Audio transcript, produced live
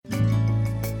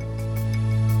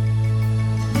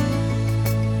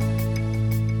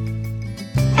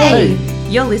Hey,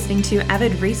 you're listening to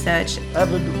Avid Research.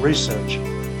 Avid Research.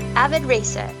 Avid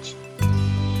Research.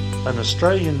 An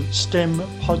Australian STEM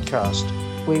podcast.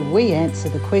 Where we answer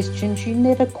the questions you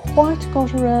never quite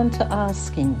got around to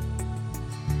asking.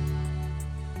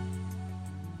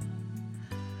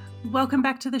 Welcome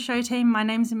back to the show, team. My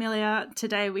name's Amelia.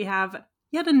 Today we have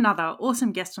yet another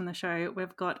awesome guest on the show.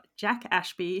 We've got Jack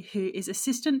Ashby, who is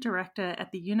Assistant Director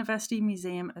at the University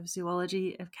Museum of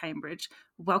Zoology of Cambridge.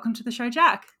 Welcome to the show,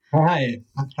 Jack. Hi,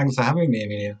 thanks for having me,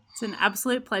 Amelia. It's an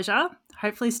absolute pleasure.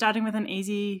 Hopefully starting with an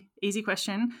easy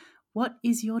question. What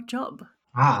is your job?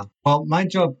 Well, my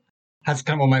job has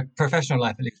my professional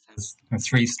life at least has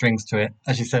three strings to it.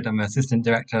 As you said, I'm Assistant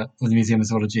Director of the Museum of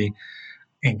Zoology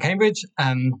in Cambridge.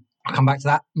 I'll come back to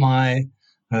that. My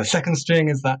second string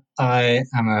is that I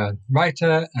am a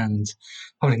writer and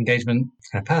public engagement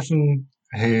kind of person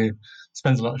who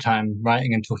spends a lot of time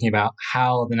writing and talking about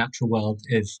how the natural world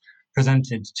is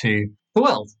presented to the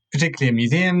world, particularly in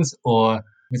museums or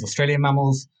with Australian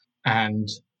mammals. And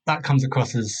that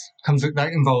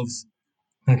that involves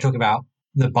talking about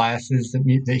the biases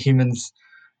that humans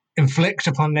inflict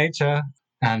upon nature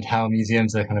and how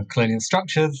museums are kind of colonial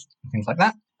structures, things like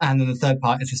that. And then the third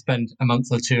part is to spend a month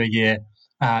or two a year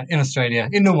in Australia,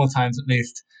 in normal times at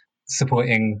least,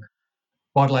 supporting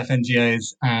wildlife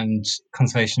NGOs and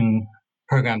conservation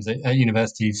programs at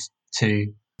universities to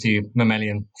do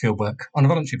mammalian fieldwork on a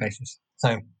voluntary basis.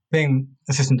 So being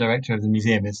Assistant Director of the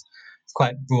museum is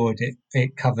quite broad.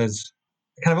 It covers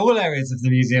kind of all areas of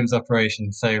the museum's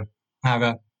operations. So I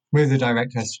have with the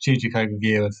director a strategic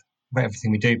overview of everything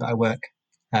we do, but I work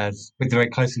very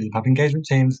closely with the public engagement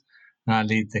teams, and I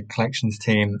lead the collections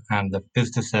team and the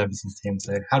visitor services team.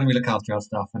 So how do we look after our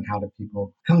stuff and how do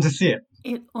people come to see it?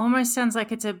 It almost sounds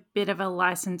like it's a bit of a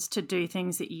license to do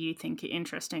things that you think are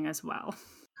interesting as well.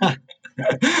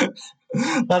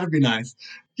 That'd be nice.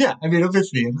 Yeah, I mean,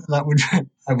 obviously, I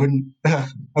wouldn't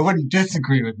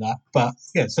disagree with that. But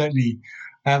yeah, certainly,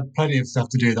 I have plenty of stuff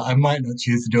to do that I might not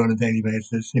choose to do on a daily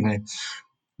basis.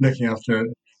 Looking after a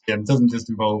museum doesn't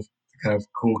just involve kind of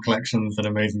cool collections and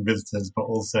amazing visitors, but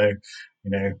also,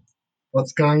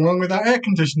 what's going wrong with our air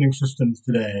conditioning systems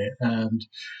today, and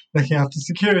looking after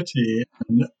security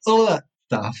and all that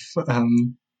stuff.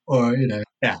 All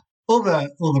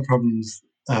the problems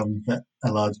that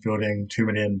a large building, 2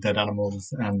 million dead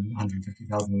animals, and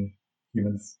 150,000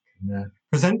 humans can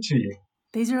present to you.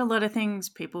 These are a lot of things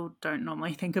people don't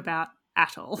normally think about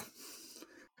at all.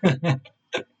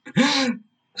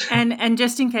 And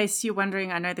just in case you're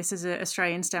wondering, I know this is an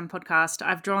Australian STEM podcast.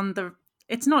 I've drawn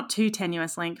it's not too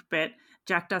tenuous link, but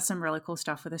Jack does some really cool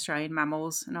stuff with Australian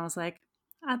mammals. And I was like,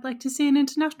 I'd like to see an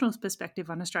international perspective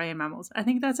on Australian mammals. I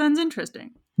think that sounds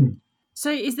interesting. So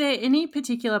is there any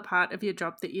particular part of your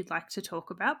job that you'd like to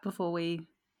talk about before we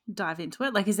dive into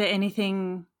it? Like, is there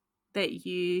anything that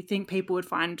you think people would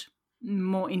find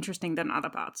more interesting than other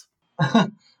parts?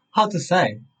 Hard to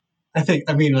say.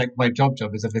 My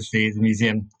job is obviously the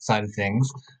museum side of things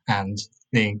and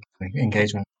the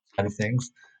engagement side of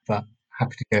things, but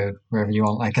happy to go wherever you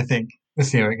want. I think we'll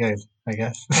see where it goes, I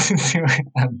guess. see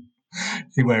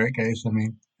where it goes.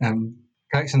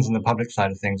 Collections on the public side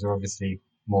of things are obviously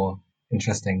more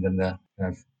interesting than the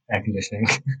air conditioning.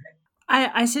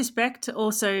 I suspect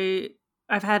also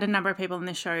I've had a number of people on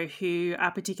the show who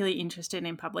are particularly interested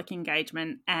in public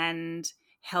engagement and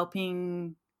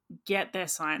helping get their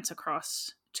science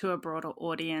across to a broader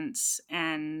audience,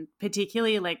 and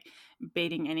particularly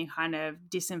beating any kind of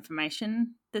disinformation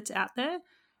that's out there.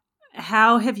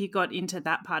 How have you got into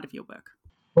that part of your work?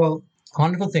 Well, the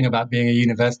wonderful thing about being a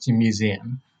university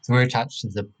museum, so we're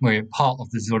part of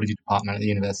the zoology department at the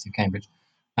University of Cambridge,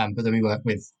 but then we work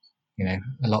with, a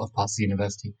lot of parts of the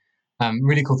university.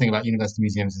 Really cool thing about university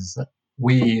museums is that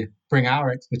we bring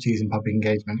our expertise in public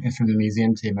engagement in from the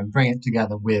museum team and bring it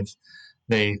together with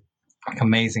the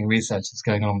amazing research that's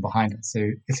going on behind it.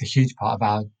 So it's a huge part of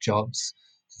our jobs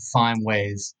to find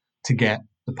ways to get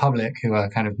the public who are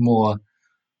kind of more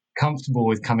comfortable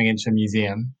with coming into a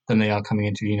museum than they are coming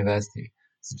into a university.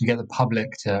 So to get the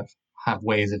public to have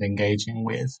ways of engaging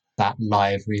with that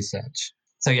live research.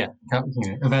 So yeah,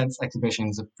 events,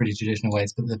 exhibitions are pretty traditional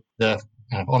ways, but the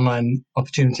kind of online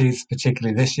opportunities,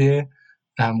 particularly this year,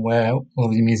 where all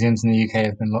the museums in the UK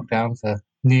have been locked down for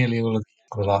nearly all of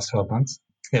the last 12 months.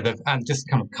 Yeah, and just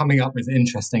kind of coming up with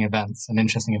interesting events and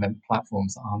interesting event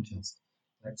platforms that aren't just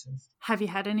lectures. Have you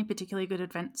had any particularly good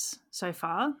events so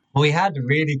far? Well, we had a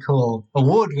really cool,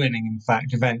 award-winning, in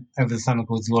fact, event over the summer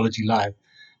called Zoology Live,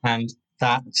 and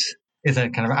that is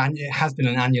it has been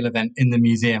an annual event in the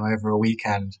museum over a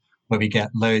weekend where we get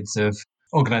loads of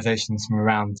organisations from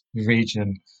around the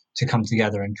region to come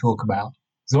together and talk about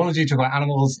zoology, talk about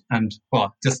animals, and,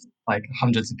 well, just like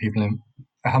hundreds of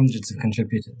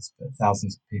contributors, but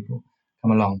thousands of people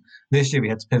come along. This year we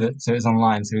had to pivot, so it was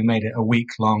online, so we made it a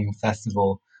week-long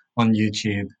festival on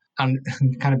YouTube. And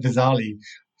kind of bizarrely,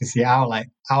 you see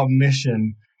our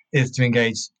mission is to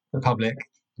engage the public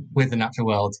with the natural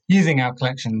world using our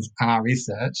collections and our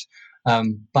research,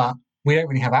 but we don't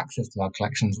really have access to our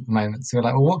collections at the moment. So we're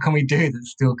like, well, what can we do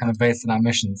that's still kind of based on our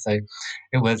mission? So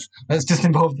it was, let's just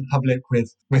involve the public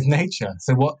with nature.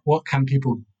 So what can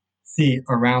people see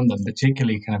around them,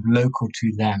 particularly kind of local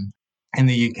to them? In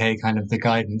the UK, kind of the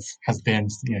guidance has been,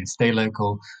 stay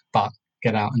local, but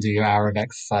get out and do your hour of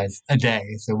exercise a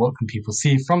day. So what can people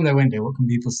see from their window? What can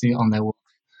people see on their walk?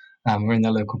 We're in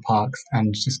their local parks,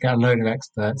 and just get a load of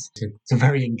experts to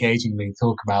very engagingly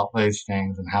talk about those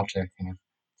things and how to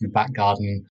do back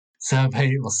garden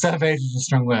survey. Well, surveys is a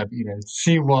strong word, but,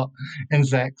 see what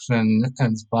insects and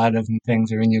spiders and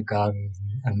things are in your garden,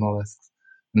 and mollusks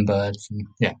and birds.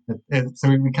 And so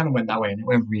we kind of went that way, and it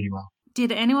went really well.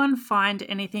 Did anyone find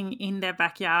anything in their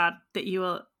backyard that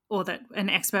that an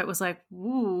expert was like,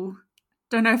 ooh,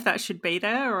 don't know if that should be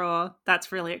there, or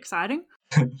that's really exciting?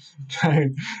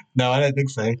 No, I don't think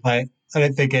so. I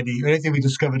don't think we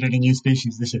discovered any new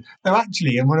species this year. Though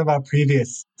actually, in one of our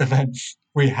previous events,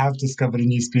 we have discovered a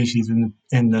new species in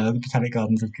the Botanic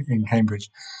Gardens in Cambridge,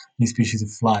 new species of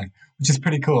fly, which is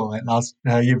pretty cool. Like last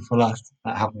year before last,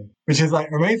 that happened, which is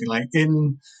amazing. Like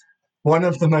in one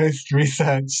of the most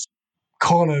researched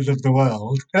corners of the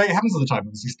world. It happens all the time.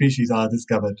 Obviously, species are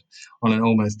discovered on an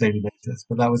almost daily basis,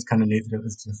 but that was kind of neat that it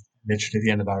was just literally at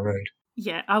the end of our road.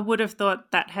 Yeah, I would have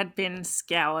thought that had been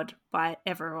scoured by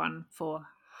everyone for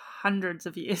hundreds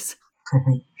of years.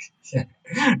 Yeah.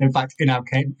 In fact, in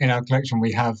our collection,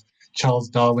 we have Charles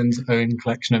Darwin's own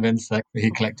collection of insects that he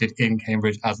collected in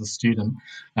Cambridge as a student.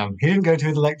 He didn't go to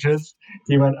his lectures.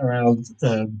 He went around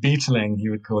beetling, he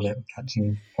would call it,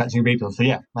 catching beetles.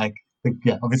 So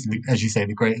obviously, as you say,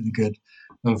 the great and the good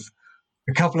of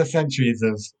a couple of centuries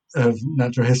of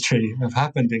natural history have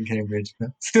happened in Cambridge, but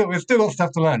we've still got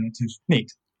stuff to learn, which is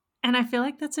neat. And I feel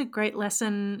like that's a great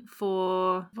lesson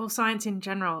for science in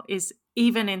general, is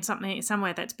even in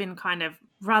somewhere that's been kind of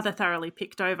rather thoroughly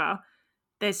picked over,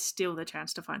 there's still the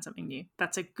chance to find something new.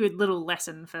 That's a good little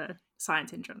lesson for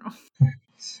science in general.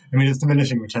 I mean, it's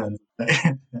diminishing returns.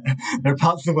 There are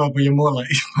parts of the world where you're more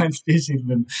likely to find species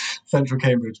than central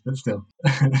Cambridge, but still.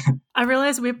 I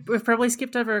realise we've probably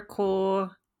skipped over a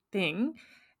core thing.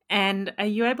 And are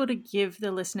you able to give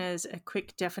the listeners a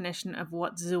quick definition of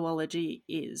what zoology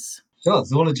is? Sure.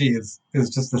 Zoology is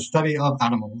just the study of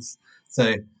animals.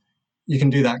 So you can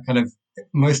do that kind of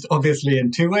most obviously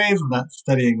in two ways. That's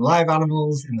studying live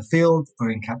animals in the field or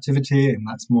in captivity, and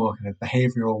that's more kind of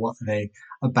behavioural. What are they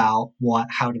about?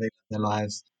 How do they live their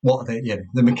lives? What are they,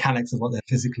 the mechanics of what they're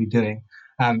physically doing?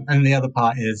 And the other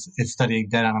part is studying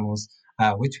dead animals,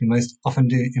 which we most often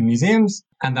do in museums,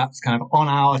 and that's kind of on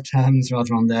our terms rather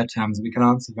than on their terms. We can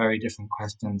answer very different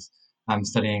questions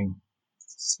studying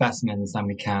specimens than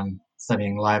we can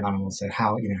studying live animals. So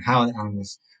how are the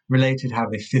animals related? How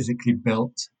are they physically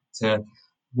built to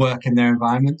work in their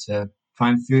environment, to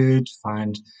find food,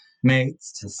 find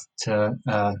mates, to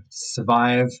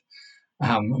survive,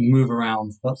 move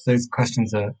around? Those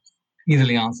questions are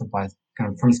easily answered by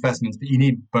kind of from specimens, but you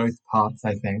need both parts,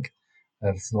 I think,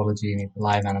 of zoology. You need the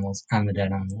live animals and the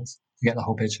dead animals to get the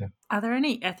whole picture. Are there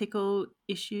any ethical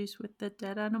issues with the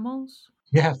dead animals?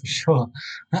 Yeah, for sure.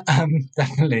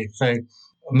 Definitely. So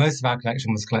most of our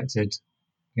collection was collected,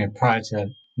 prior to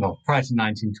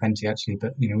 1920 actually,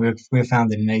 but we were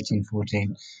founded in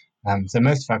 1814. So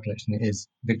most of our collection is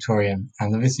Victorian,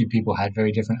 and obviously people had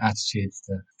very different attitudes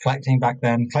to collecting back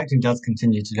then. Collecting does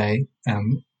continue today,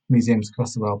 museums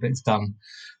across the world, but it's done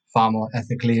far more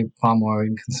ethically, far more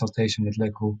in consultation with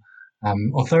local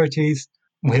authorities,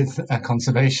 with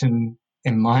conservation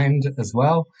in mind as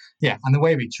well. Yeah, and the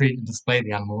way we treat and display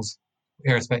the animals,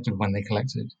 irrespective of when they're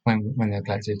collected,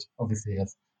 obviously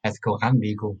has ethical and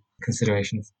legal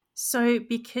considerations. So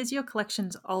because your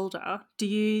collection's older, do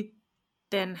you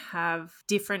then have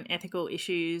different ethical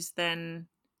issues than,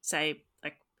 say,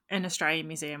 like an Australian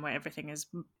museum where everything is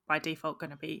by default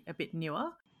going to be a bit newer?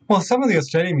 Well, some of the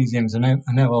Australian museums are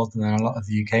no older than a lot of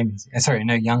the UK museums. Sorry,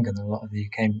 no younger than a lot of the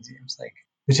UK museums. Like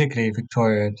particularly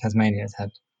Victoria, Tasmania has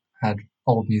had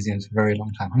old museums for a very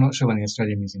long time. I'm not sure when the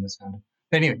Australian Museum was founded.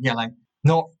 But anyway,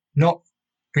 not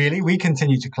really. We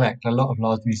continue to collect. A lot of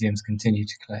large museums continue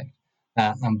to collect.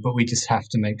 But we just have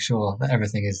to make sure that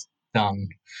everything is done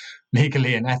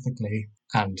legally and ethically,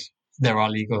 and there are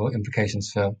legal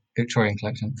implications for Victorian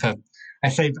collection. I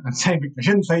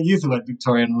shouldn't use the word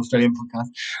Victorian on an Australian podcast.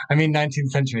 I mean 19th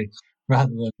century.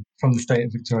 rather than from the state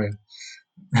of Victoria.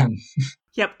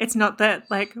 Yep, it's not that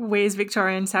like we as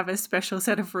Victorians have a special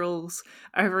set of rules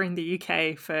over in the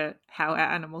UK for how our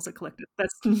animals are collected.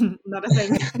 That's not a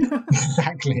thing.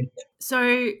 Exactly.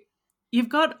 So you've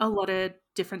got a lot of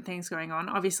different things going on.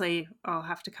 Obviously, I'll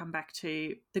have to come back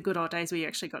to the good old days where you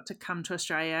actually got to come to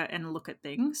Australia and look at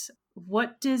things.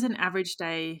 What does an average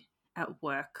day at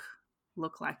work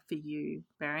look like for you,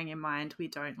 bearing in mind we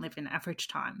don't live in average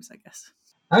times, I guess?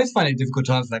 I always find it difficult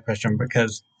to answer that question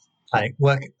because like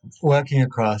working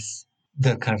across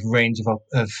the kind of range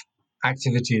of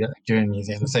activity that I do in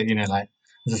museums. So, like,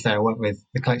 as I say, I work with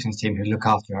the collections team who look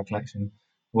after our collection,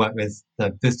 work with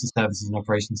the visitor services and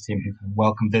operations team who can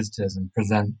welcome visitors and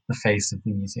present the face of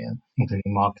the museum, including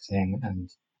marketing and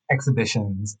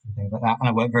exhibitions and things like that. And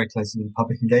I work very closely with the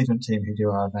public engagement team who do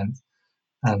our events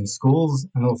and schools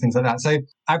and all things like that. So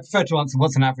I prefer to answer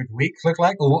what's an average week look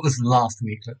like, or what was last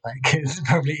week look like. It's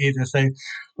probably easier. So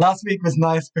last week was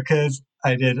nice because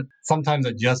sometimes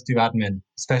I just do admin,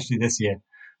 especially this year.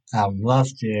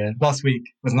 Last week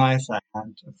was nice. I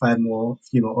had a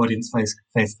few more audience-face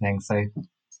things. So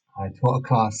I taught a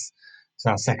class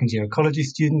to our second year ecology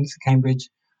students at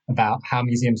Cambridge about how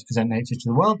museums present nature to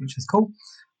the world, which was cool.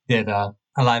 Did a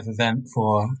live event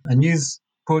for a news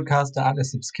broadcaster,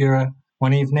 Atlas Obscura,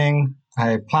 one evening.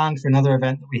 I planned for another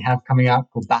event that we have coming up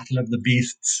called Battle of the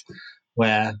Beasts,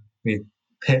 where we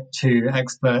pit two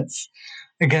experts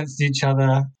against each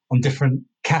other on different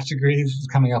categories. It's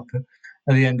coming up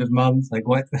at the end of the month. Like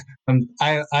what?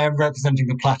 I am representing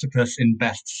the platypus in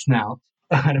best snout.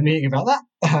 I had a meeting about that.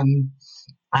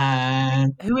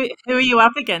 And who are you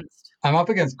up against? I'm up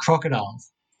against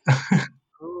crocodiles.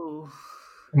 Ooh.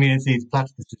 I mean, it's easy.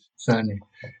 Platypus is certainly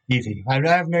easy. I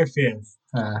have no fears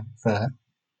for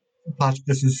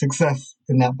platypus's success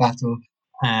in that battle.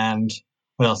 And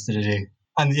what else did I do?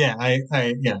 And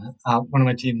one of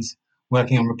my teams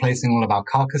working on replacing all of our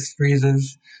carcass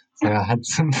freezers. So I had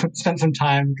spent some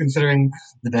time considering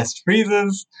the best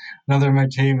freezers. Another of my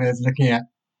team is looking at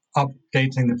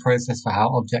updating the process for how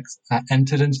objects are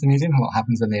entered into the museum and what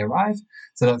happens when they arrive.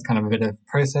 So that's kind of a bit of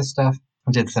process stuff.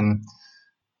 I did some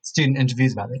student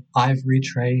interviews about the ivory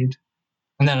trade.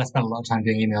 And then I spent a lot of time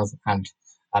doing emails and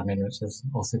admin, which is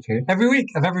also true every week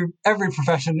of every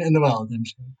profession in the world, I'm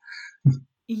sure.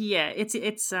 Yeah, it's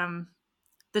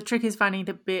the trick is finding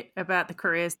the bit about the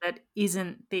careers that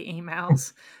isn't the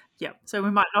emails. Yeah, so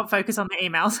we might not focus on the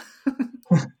emails.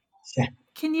 Yeah.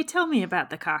 Can you tell me about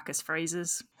the carcass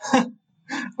freezers?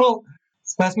 Well,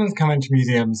 specimens come into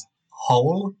museums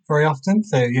whole very often.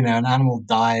 So, an animal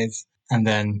dies and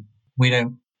then we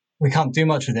can't do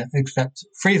much with it except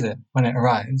freeze it when it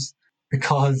arrives,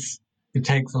 because it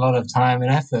takes a lot of time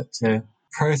and effort to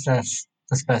process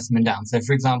the specimen down. So,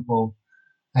 for example,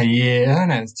 2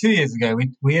 years ago,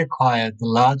 we acquired the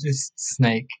largest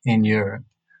snake in Europe,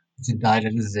 which had died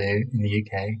at a zoo in the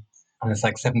UK. And it's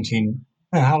like 17,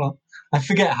 how long? I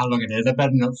forget how long it is. I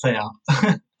better not say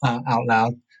out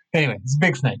loud. Anyway, it's a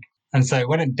big snake. And so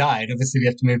when it died, obviously we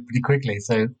have to move pretty quickly.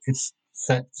 So it's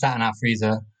sat in our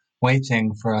freezer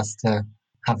waiting for us to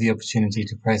have the opportunity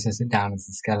to process it down as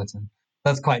a skeleton.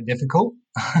 That's quite difficult.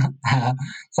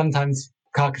 Sometimes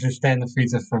carcasses stay in the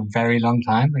freezer for a very long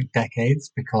time, like decades,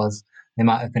 because they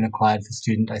might have been acquired for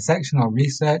student dissection or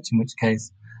research, in which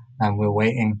case we're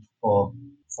waiting for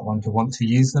someone to want to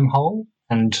use them whole.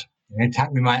 And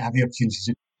we might have the opportunity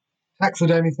to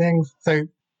taxidermy things. So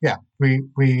yeah,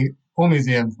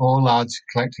 all large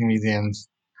collecting museums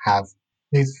have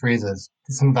these freezers.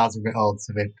 Some of ours are a bit old,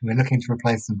 so we're looking to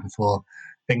replace them before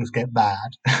things get bad.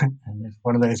 And if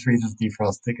one of those freezers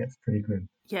defrosts, it gets pretty grim.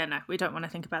 Yeah, no, we don't want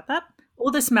to think about that.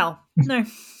 Or the smell. No. No,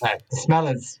 the smell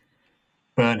is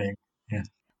burning. Yeah.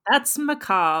 That's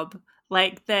macabre.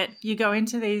 Like that you go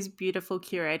into these beautiful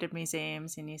curated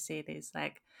museums and you see these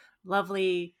like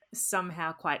lovely,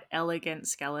 somehow quite elegant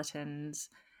skeletons,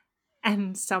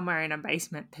 and somewhere in a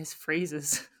basement there's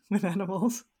freezers with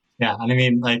animals. Yeah, and I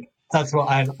mean, like, that's what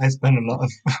I spend a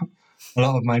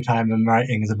lot of my time in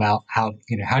writing is about how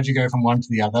do you go from one to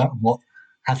the other, what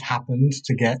has happened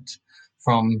to get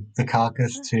from the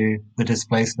carcass to the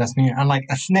display specimen. And like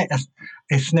a snake,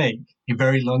 a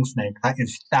very long snake, that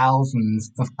is thousands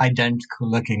of identical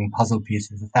looking puzzle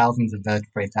pieces, thousands of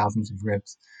vertebrae, thousands of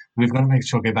ribs. We've got to make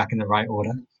sure we go back in the right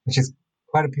order, which is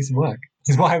quite a piece of work.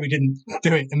 Which is why we didn't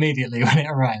do it immediately when it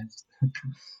arrived.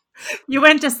 You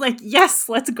went just like, yes,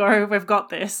 let's go. We've got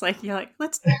this. Like, you're like,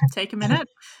 let's take a minute,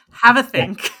 have a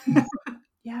think. Yeah,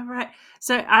 yeah, right.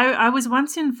 So I was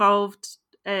once involved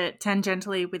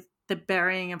tangentially with the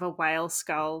burying of a whale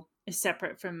skull is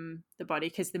separate from the body,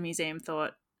 because the museum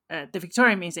thought, the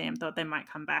Victorian Museum thought they might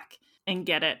come back and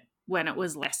get it when it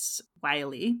was less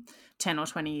whaley 10 or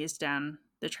 20 years down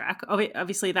the track.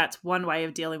 Obviously, that's one way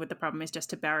of dealing with the problem, is just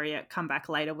to bury it, come back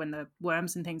later when the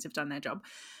worms and things have done their job.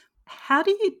 How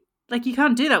do you, you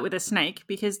can't do that with a snake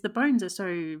because the bones are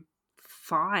so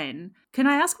fine. Can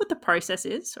I ask what the process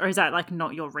is, or is that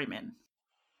not your remit?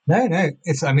 No,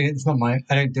 it's not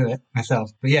I don't do it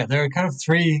myself. But yeah, there are kind of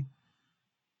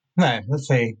let's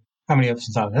say, how many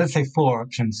options are there? Let's say 4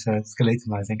 options for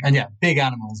skeletalizing. And yeah, big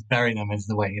animals, bury them is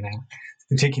the way,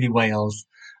 particularly whales.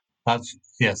 That's,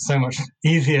 so much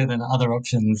easier than other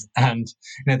options. And,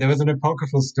 there was an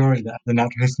apocryphal story that at the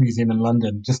Natural History Museum in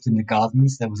London, just in the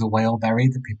gardens, there was a whale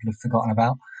buried that people have forgotten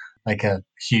about, like a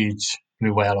huge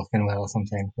blue whale or fin whale or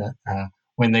something, that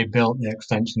when they built the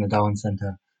extension of Darwin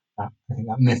Centre, I think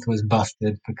that myth was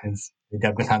busted because they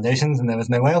dug the foundations and there was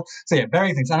no whale. So yeah,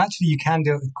 bury things. And actually you can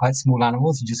do it with quite small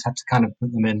animals. You just have to kind of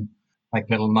put them in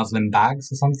little muslin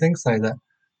bags or something so that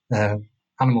the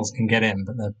animals can get in,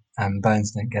 but the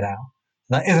bones don't get out.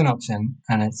 So that is an option,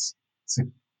 and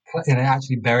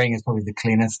actually burying is probably the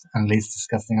cleanest and least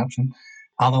disgusting option.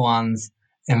 Other ones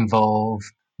involve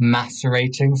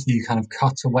macerating, so you kind of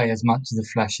cut away as much of the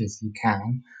flesh as you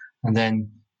can, and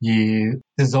then you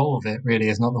dissolve it, really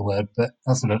is not the word, but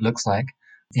that's what it looks like,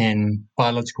 in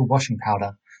biological washing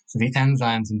powder. So the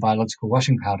enzymes in biological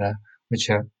washing powder, which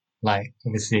are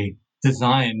obviously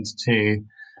designed to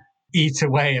eat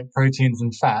away at proteins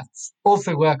and fats,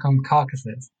 also work on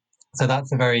carcasses. So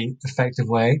that's a very effective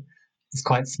way. It's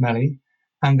quite smelly.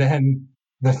 And then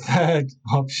the third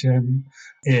option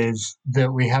is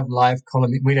that we have live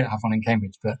colonies. We don't have one in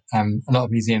Cambridge, but a lot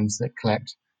of museums that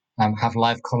collect have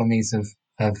live colonies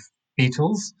of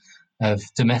beetles, of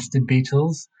domestic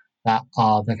beetles, that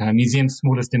are the kind of museum's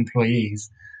smallest employees.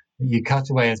 You cut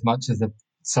away as much of the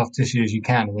soft tissue as you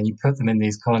can, and then you put them in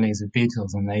these colonies of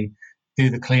beetles, and they do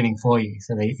the cleaning for you.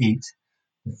 So they eat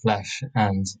the flesh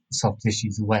and soft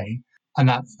tissues away, and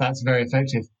that's very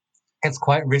effective. It's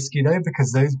quite risky though,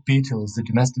 because those beetles, the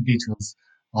domestic beetles,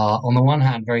 are on the one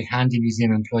hand very handy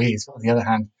museum employees, but on the other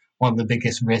hand, one of the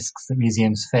biggest risks that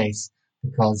museums face,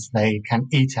 because they can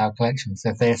eat our collection. So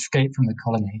if they escape from the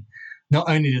colony, not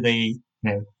only do they eat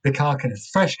the carcass,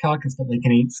 fresh carcass, but they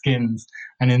can eat skins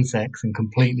and insects and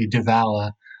completely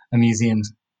devour a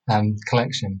museum's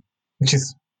collection, which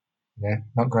is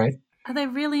not great. Are they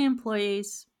really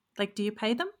employees? Do you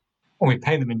pay them? Well, we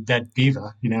pay them in dead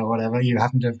beaver, whatever you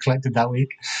happen to have collected that week.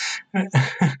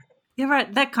 You're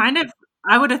right. That kind of,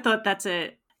 I would have thought that's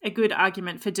a good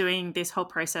argument for doing this whole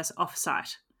process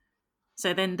off-site.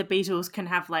 So then the beetles can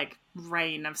have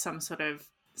reign of some sort of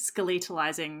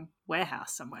skeletalizing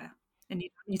warehouse somewhere. And you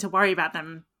don't need to worry about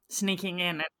them sneaking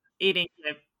in and eating,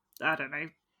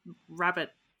 rabbit.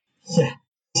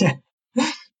 Yeah.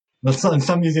 Well,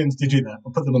 some museums do that.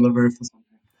 I'll put them on the roof or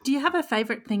something. Do you have a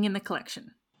favourite thing in the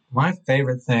collection? My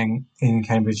favourite thing in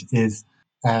Cambridge is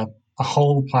a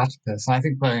whole platypus. I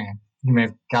think you may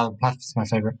have gathered platypus is my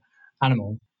favourite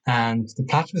animal. And the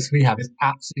platypus we have is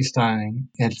absolutely stunning.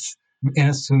 It's in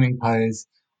a swimming pose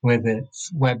with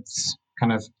its webs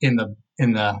kind of in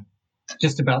the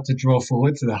just about to draw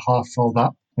forward, so they're half fold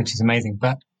up, which is amazing.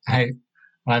 But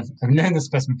I've known the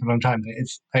specimen for a long time, but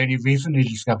it's only recently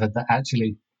discovered that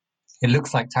actually it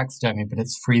looks like taxidermy, but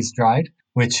it's freeze dried,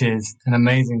 which is an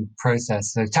amazing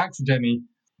process. So taxidermy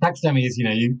is,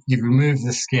 you remove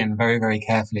the skin very, very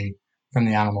carefully from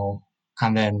the animal,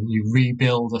 and then you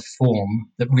rebuild a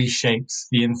form that reshapes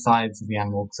the insides of the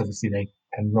animal, because obviously they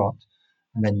can rot,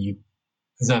 and then you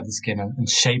preserve the skin and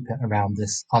shape it around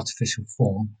this artificial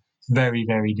form. It's very,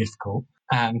 very difficult.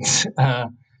 And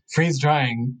freeze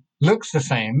drying looks the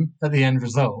same at the end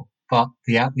result, but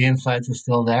the insides are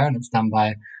still there, and it's done by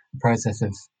a process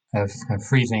of kind of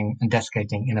freezing and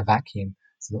desiccating in a vacuum,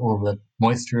 so that all the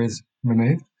moisture is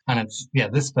removed. And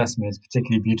this specimen is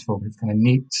particularly beautiful, but it's kind of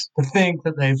neat to think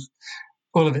that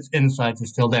all of its insides are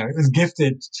still there. It was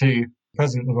gifted to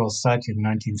President of the Royal Society in the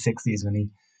 1960s when he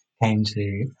came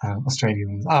to Australia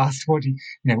and was asked, what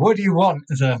do you want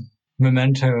as a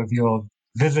memento of your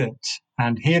visit?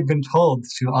 And he had been told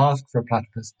to ask for a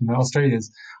platypus. Australia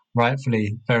is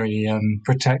rightfully very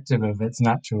protective of its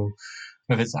animal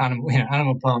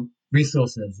plant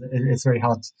resources. It's very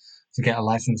hard to get a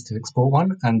license to export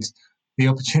one, and the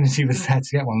opportunity was there to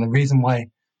get one. The reason why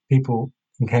people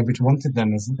in Cambridge wanted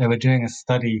them is that they were doing a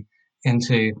study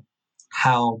into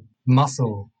how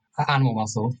animal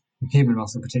muscle, human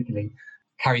muscle particularly,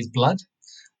 carries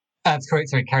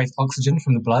carries oxygen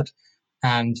from the blood.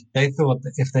 And they thought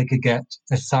that if they could get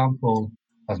a sample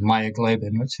of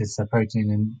myoglobin, which is a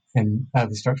protein in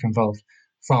the structure involved,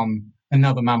 from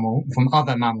other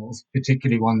mammals,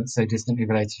 particularly one that's so distantly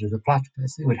related to the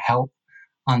platypus, it would help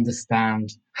understand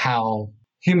how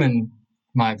human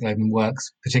myoglobin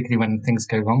works, particularly when things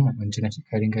go wrong, like when genetic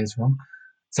coding goes wrong.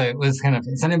 So it's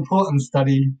an important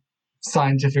study,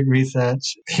 scientific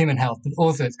research, human health, but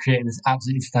also it's created this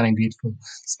absolutely stunning, beautiful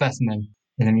specimen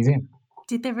in a museum.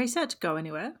 Did their research go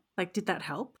anywhere? Like, did that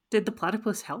help? Did the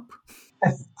platypus help?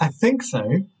 I think so.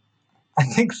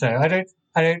 I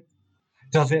don't.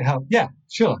 Does it help? Yeah,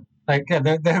 sure. Like, yeah,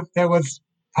 there was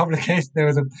publication. There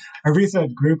was a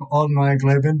research group on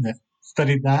myoglobin that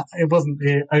studied that. It wasn't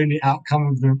the only outcome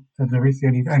of the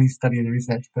research, only study of the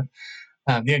research, but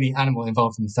the only animal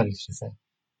involved in the study, should I say.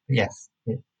 But yes,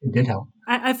 it did help.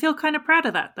 I feel kind of proud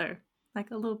of that, though. Like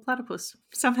a little platypus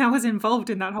somehow was involved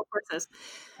in that whole process.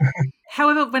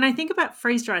 However, when I think about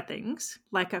freeze-dried things,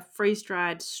 like a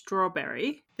freeze-dried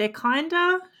strawberry, they're kind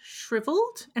of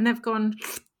shriveled and they've gone...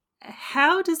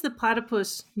 How does the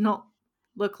platypus not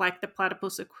look like the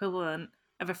platypus equivalent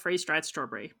of a freeze-dried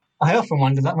strawberry? I often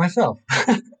wonder that myself.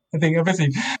 I think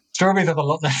obviously strawberries have a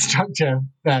lot less structure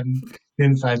than the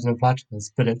insides of a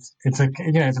platypus, but it's a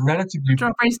relatively...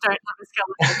 Strawberries don't have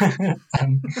a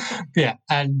skeleton. Yeah,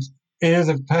 and it is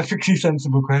a perfectly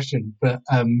sensible question, but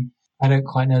I don't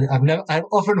quite know. I've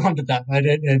often wondered that, but I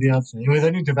don't know the answer. It was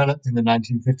only developed in the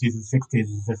 1950s and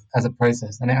 60s as a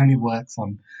process, and it only works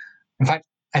on... In fact,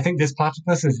 I think this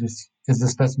platypus is the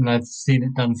specimen I've seen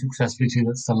it done successfully to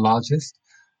that's the largest,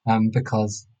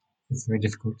 because it's very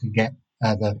difficult to get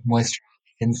the moisture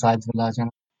insides of a large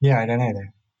animal. Yeah, I don't know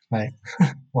though. Like,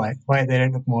 why they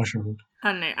don't look more shriveled?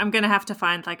 I don't know. I'm going to have to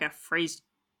find like a freeze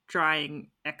drying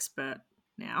expert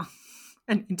now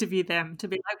and interview them to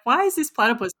be like, why is this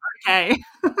platypus okay?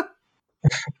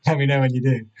 Let me know when you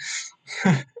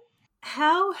do.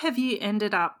 How have you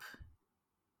ended up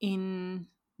in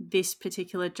this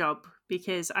particular job?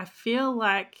 Because I feel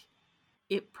like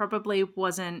it probably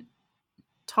wasn't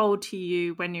told to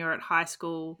you when you were at high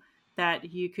school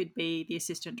that you could be the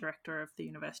assistant director of the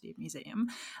University Museum.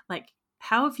 Like,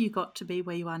 how have you got to be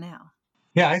where you are now?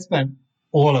 Yeah, I spent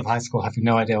all of high school having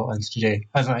no idea what I wanted to do.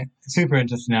 I was like super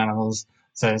interested in animals,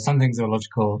 so something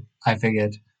zoological, I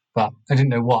figured, but I didn't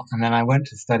know what. And then I went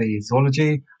to study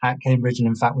zoology at Cambridge, and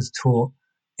in fact was taught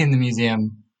in the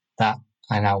museum that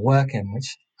I now work in,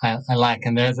 which I like.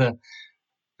 And there's a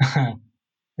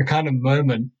kind of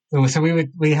moment. So we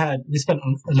spent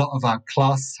a lot of our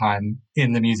class time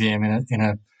in the museum, in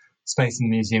a space in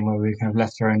the museum where we kind of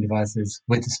left our own devices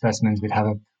with the specimens.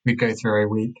 We'd go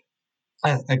through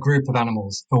a group of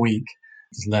animals a week,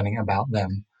 just learning about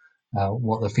them,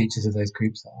 what the features of those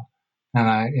groups are. And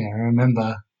I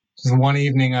remember just one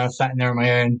evening I was sat in there on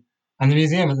my own, and the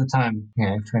museum at the time,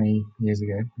 20 years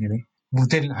ago, nearly,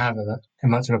 didn't have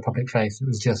much of a public face. It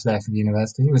was just there for the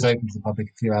university. It was open to the public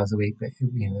a few hours a week, but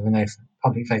there were no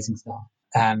public-facing staff.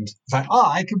 And it's like,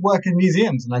 I could work in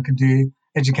museums, and I could do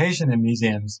education in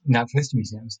museums, natural history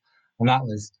museums. And that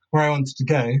was where I wanted to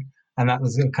go. And that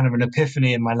was kind of an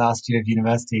epiphany in my last year of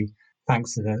university,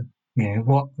 thanks to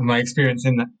what my experience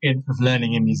of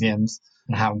learning in museums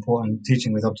and how important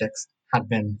teaching with objects had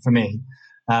been for me.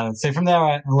 So from there,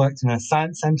 I worked in a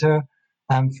science centre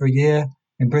for a year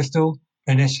in Bristol,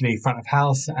 initially front of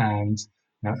house and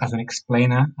as an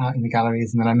explainer out in the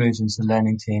galleries. And then I moved into the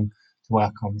learning team to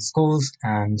work on schools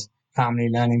and family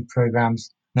learning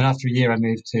programs. Then after a year, I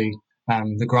moved to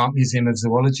the Grant Museum of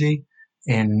Zoology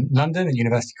in London, at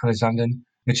University College London,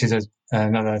 which is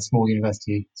another small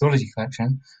university zoology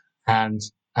collection. And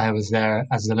I was there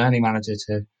as the learning manager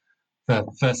for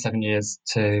the first 7 years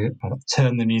to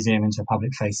turn the museum into a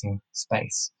public-facing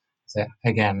space. So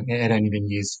again, it had only been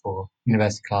used for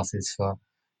university classes for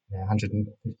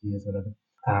 150 years or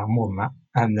whatever, more than that.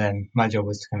 And then my job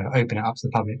was to kind of open it up to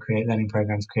the public, create learning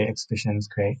programs, create exhibitions,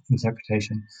 create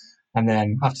interpretation. And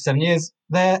then after 7 years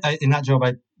there, in that job,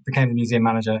 I became the museum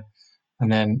manager.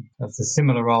 And then that's a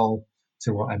similar role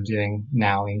to what I'm doing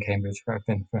now in Cambridge, where I've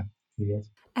been for a few years.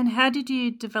 And how did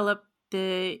you develop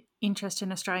the interest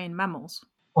in Australian mammals?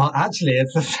 Well, actually,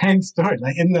 it's the same story.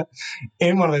 Like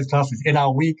in one of those classes, in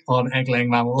our week on egg-laying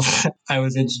mammals, I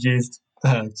was introduced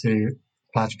to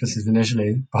platypuses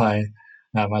initially by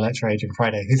my lecturer Adrian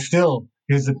Friday, who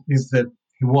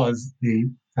was the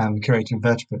curator of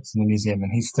vertebrates in the museum,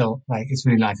 and he's still it's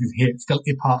really nice. He's still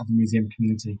a part of the museum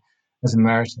community as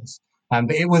emeritus.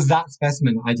 But it was that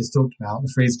specimen that I just talked about,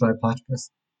 the freeze-dried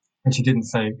platypus, and she didn't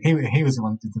say he was the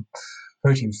one who did the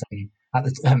protein study at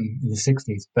in the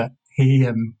 60s, but he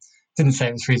didn't say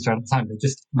it was freeze-dried at the time. But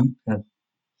just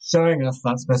showing us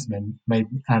that specimen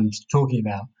and talking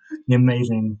about the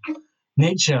amazing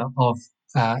nature of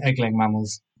egg-laying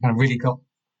mammals kind of really got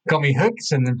me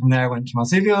hooked. And then from there I went to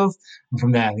marsupials, and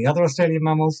from there the other Australian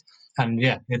mammals. And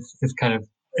yeah, it's kind of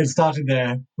it started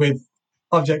there with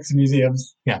objects in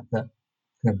museums. Yeah, that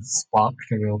kind of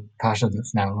sparked a real passion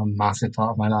that's now a massive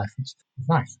part of my life, which is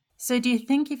nice. So do you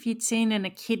think if you'd seen an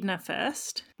echidna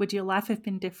first, would your life have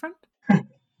been different?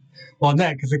 Well,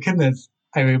 no, because echidnas,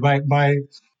 I mean, my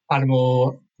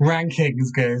animal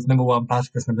rankings goes number 1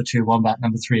 platypus, number 2 wombat,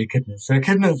 number 3 echidnas. So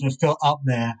echidnas are still up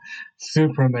there,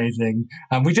 super amazing.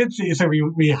 We did see, so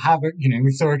we have,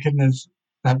 we saw echidnas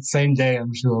that same day,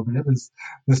 I'm sure, but it was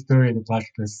the story of the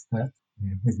platypus that,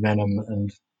 with venom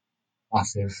and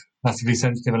massively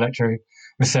sensitive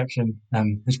electroreception,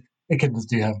 which echidnas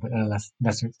do have, but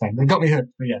lesser extent. They got me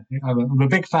hooked, but yeah, I'm a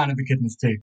big fan of echidnas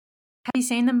too. Have you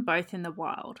seen them both in the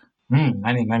wild?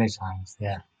 Many times,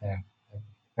 yeah. They're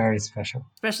very special.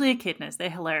 Especially echidnas, they're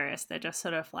hilarious. They're just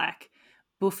sort of like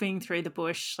boofing through the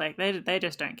bush. Like they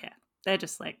just don't care. They're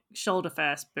just like shoulder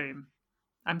first, boom.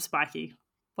 I'm spiky,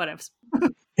 whatever.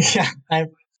 Yeah, I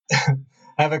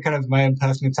have a kind of my own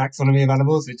personal taxonomy of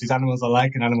animals, which is animals I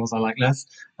like and animals I like less.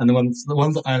 And the ones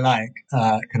that I like,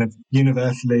 kind of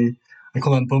universally, I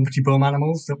call them bumpity-bum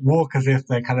animals that walk as if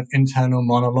their kind of internal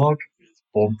monologue is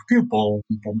bumpity-bum,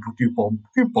 bumpity-bum,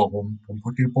 bumpity-bum,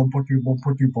 bumpity-bum,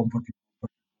 bumpity-bum,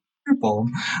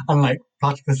 bumpity-bum. Unlike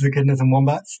platypus, echidnas, and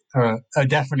wombats are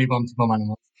definitely bumpity-bum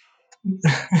animals.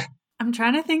 I'm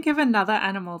trying to think of another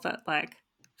animal that like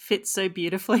fits so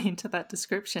beautifully into that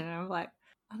description. And I'm like,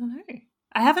 I don't know.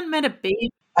 I haven't met a bee.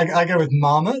 I go with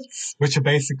marmots, which are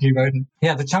basically rodent.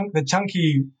 Yeah, the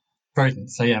chunky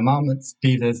rodents. So yeah, marmots,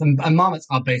 beavers, and marmots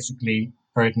are basically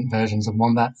rodent versions of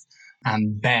wombats,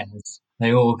 and bears.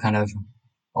 They all kind of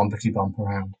bumpity bump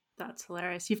around. That's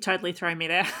hilarious. You've totally thrown me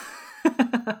there.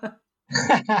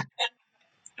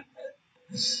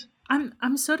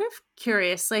 I'm sort of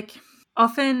curious. Like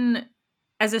often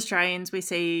as Australians, we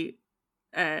see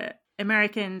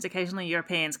Americans, occasionally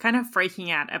Europeans, kind of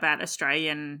freaking out about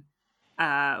Australian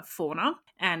fauna.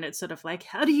 And it's sort of like,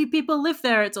 how do you people live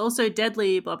there? It's also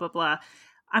deadly, blah, blah, blah.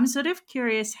 I'm sort of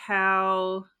curious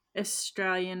how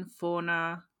Australian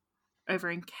fauna over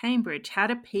in Cambridge, how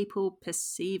do people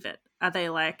perceive it? Are they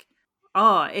like,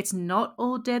 oh, it's not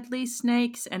all deadly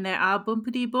snakes and there are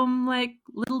bumpity-bum like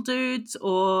little dudes?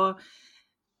 Or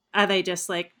are they just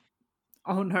like,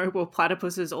 oh no, well,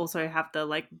 platypuses also have the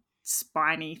like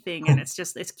spiny thing and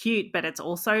it's cute, but it's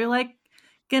also like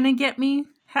gonna get me?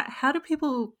 How do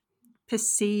people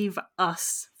perceive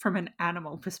us from an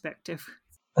animal perspective?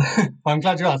 Well, I'm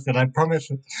glad you asked it. I promise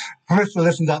the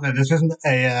listeners out there, this isn't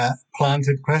a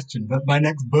planted question, but my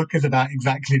next book is about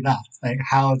exactly that. Like,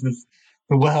 how does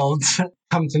the world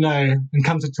come to know and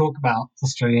come to talk about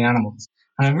Australian animals?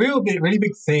 And a really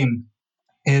big theme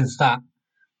is that,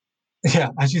 yeah,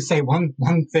 as you say, one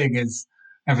thing is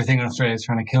everything in Australia is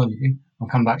trying to kill you. I'll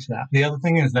come back to that. The other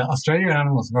thing is that Australian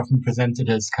animals are often presented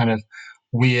as kind of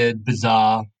weird,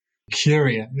 bizarre,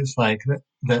 curious, like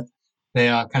that they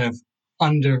are kind of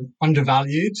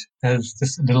undervalued as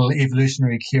just little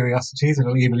evolutionary curiosities,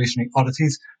 little evolutionary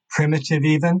oddities, primitive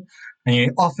even. And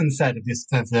you often said of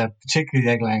the particularly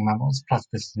the egg-laying mammals,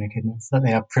 platypus and echidnas, that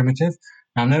they are primitive.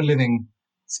 Now, no living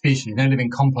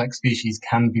complex species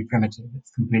can be primitive.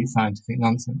 It's complete scientific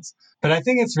nonsense. But I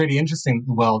think it's really interesting that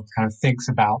the world kind of thinks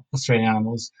about Australian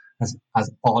animals as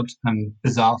odd and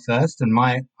bizarre first. And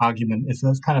my argument is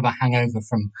there's kind of a hangover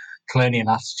from colonial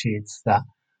attitudes that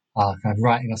are kind of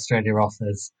writing Australia off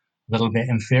as a little bit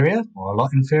inferior or a lot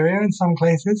inferior in some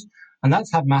places. And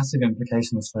that's had massive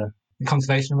implications for the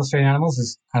conservation of Australian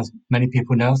animals. As many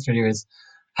people know, Australia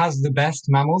has the best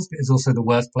mammals, but is also the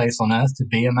worst place on earth to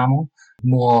be a mammal.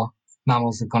 More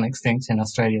mammals have gone extinct in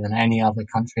Australia than any other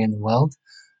country in the world.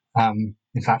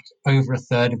 In fact, over a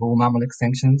third of all mammal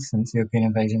extinctions since European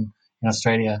invasion in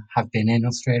Australia have been in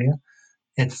Australia.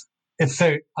 It's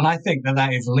so, and I think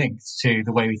that is linked to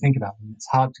the way we think about them. It's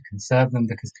hard to conserve them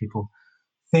because people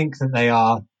think that they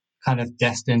are kind of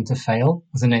destined to fail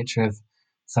as a nature of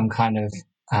some kind of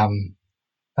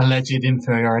alleged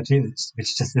inferiority,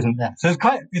 which just isn't there. So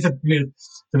it's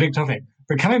a big topic.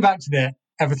 But coming back to the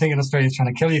everything in Australia is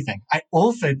trying to kill you thing, I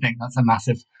also think that's a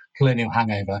massive colonial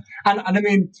hangover. And I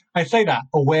mean, I say that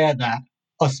aware that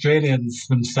Australians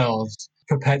themselves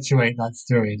perpetuate that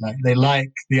story. Like, they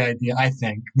like the idea, I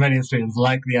think, many Australians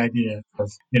like the idea of,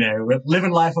 we're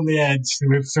living life on the edge,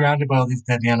 we're surrounded by all these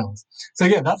deadly animals. So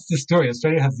yeah, that's the story.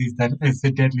 Australia has is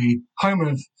the deadly home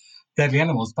of deadly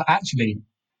animals, but actually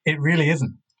it really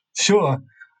isn't. Sure,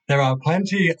 there are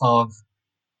plenty of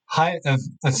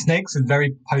snakes with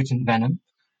very potent venom,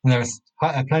 and there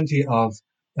are plenty of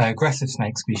aggressive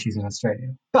snake species in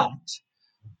Australia. But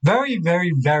very,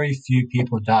 very, very few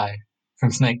people die from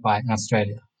snake bite in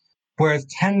Australia, whereas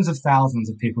tens of thousands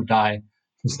of people die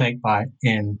from snake bite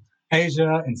in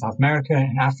Asia, in South America,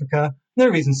 in Africa. There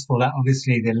are reasons for that.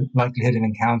 Obviously, the likelihood of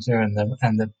encounter and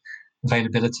the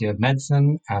availability of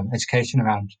medicine and education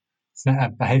around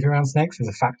behavior around snakes is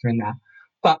a factor in that.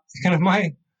 But kind of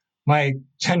my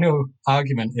general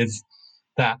argument is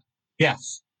that,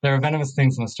 yes, there are venomous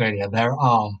things in Australia. There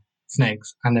are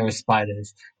snakes and there are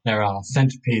spiders. There are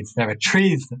centipedes. There are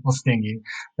trees that will sting you.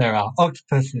 There are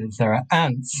octopuses. There are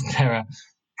ants. There are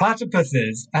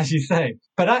platypuses, as you say.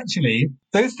 But actually,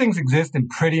 those things exist in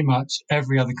pretty much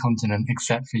every other continent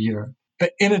except for Europe.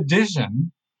 But in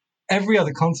addition, every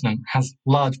other continent has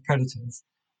large predators.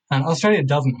 And Australia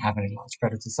doesn't have any large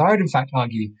predators. So I would in fact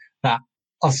argue that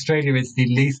Australia is the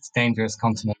least dangerous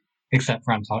continent except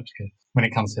for Antarctica when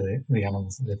it comes to the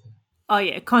animals that live there. Oh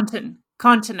yeah, continent.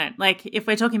 Like if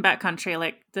we're talking about country,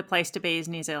 like the place to be is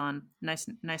New Zealand. No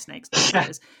snakes, no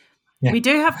spiders. Yeah. We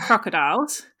do have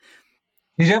crocodiles.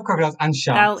 You do have crocodiles and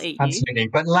sharks. They'll eat absolutely. You.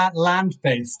 But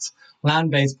land-based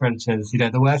predators,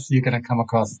 the worst you're going to come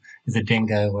across is a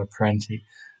dingo or a parenti.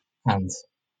 And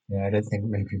I don't think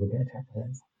many people get attacked by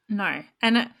those. No.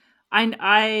 And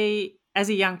I as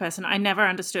a young person, I never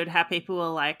understood how people were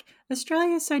like,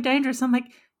 Australia is so dangerous. I'm like,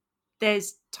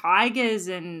 there's tigers,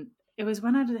 and it was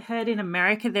when I heard in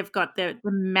America they've got the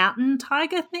mountain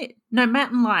tiger thing. No,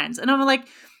 mountain lions. And I'm like,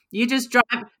 you just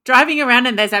driving around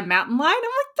and there's a mountain lion? I'm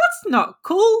like, that's not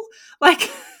cool.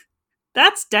 Like,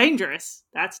 that's dangerous.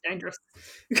 That's dangerous.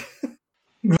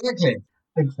 Exactly.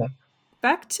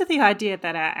 Back to the idea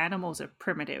that our animals are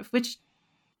primitive, which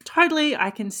totally I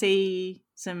can see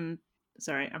some...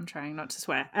 Sorry, I'm trying not to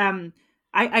swear.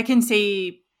 I can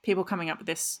see people coming up with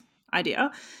this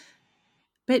idea,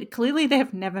 but clearly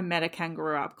they've never met a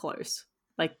kangaroo up close.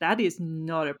 Like, that is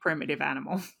not a primitive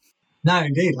animal. No,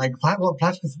 indeed. Like what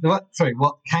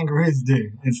kangaroos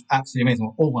do is absolutely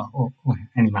amazing. Or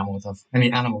any mammal does,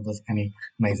 any animal does any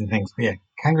amazing things. But yeah,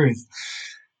 kangaroos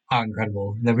are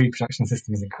incredible. Their reproduction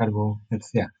system is incredible.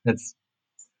 It's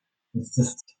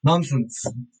just nonsense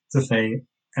to say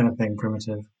anything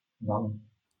primitive about them.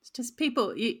 It's just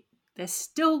people. They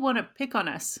still want to pick on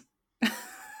us.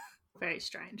 Very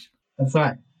strange. That's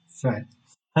right.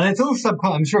 And it's all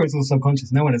I'm sure it's all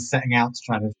subconscious. No one is setting out to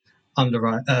try to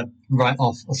write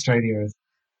off Australia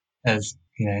as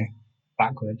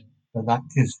backward, but that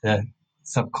is the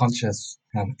subconscious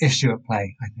issue at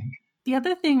play, I think. The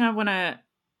other thing I want to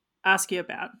ask you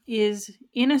about is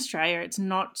in Australia, it's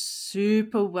not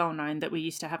super well known that we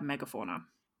used to have megafauna.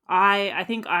 I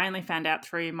think I only found out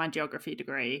through my geography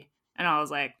degree, and I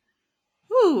was like,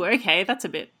 "Ooh, okay, that's a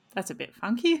bit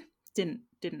funky." Didn't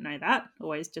know that.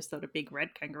 Always just thought a big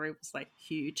red kangaroo was like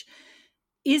huge.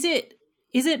 Is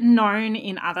it known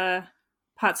in other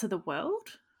parts of the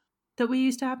world that we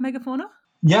used to have megafauna?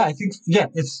 Yeah,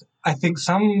 I think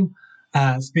some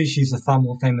species are far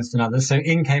more famous than others. So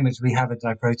in Cambridge, we have a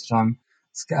Diprotodon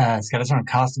skeleton, a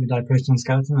cast of a Diprotodon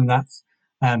skeleton, and that's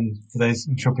for those,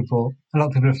 I'm sure a lot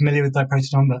of people are familiar with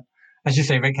Diprotodon, but as you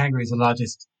say, red kangaroo is the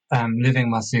largest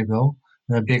living marsupial.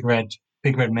 The big red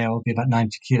male would be about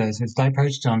 90 kilos. Its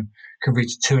Diprotodon could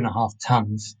reach 2.5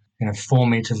 tons. 4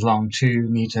 meters long, 2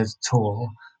 meters tall,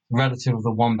 relative of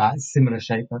the wombat, similar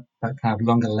shape, but kind of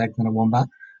longer leg than a wombat.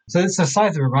 So it's the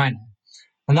size of a rhino.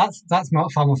 And that's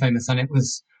far more famous. And it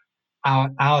was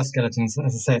our skeletons,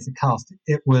 as I say, it's a cast.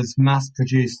 It was mass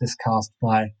produced, this cast,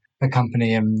 by a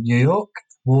company in New York,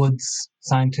 Ward's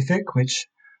Scientific, which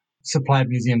supplied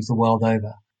museums the world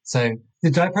over. So the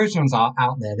Diprotodons are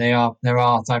out there. There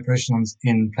are Diprotodons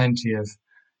in plenty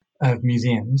of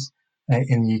museums.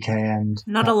 In the UK and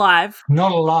not alive,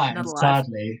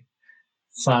 sadly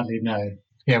no.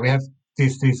 Yeah, we have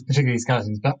these particularly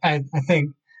skeletons, but I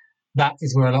think that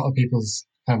is where a lot of people's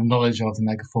knowledge of the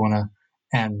megafauna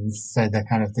ends. So they're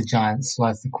kind of the giant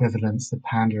sloth equivalents, the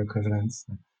panda equivalents,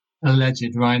 the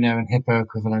alleged rhino and hippo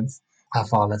equivalents are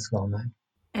far less well known.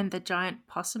 And the giant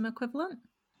possum equivalent?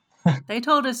 They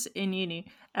told us in uni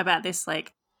about this,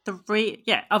 like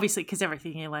obviously because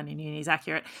everything you learn in uni is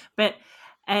accurate, but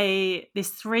this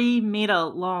 3 meter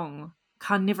long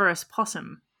carnivorous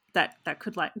possum that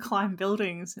could like climb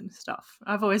buildings and stuff.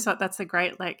 I've always thought that's a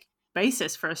great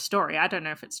basis for a story. I don't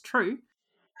know if it's true.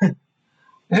 I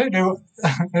don't know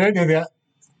that.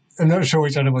 I'm not sure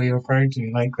which animal you're referring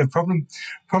to. Like the problem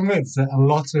is that a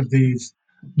lot of these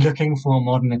looking for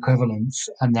modern equivalents,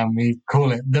 and then we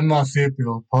call it the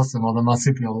marsupial possum or the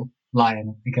marsupial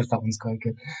lion. I guess that one's quite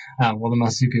good. Or the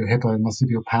marsupial hippo,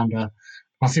 marsupial panda.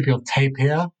 Marsupial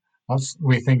tapir.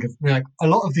 We think like a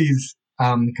lot of these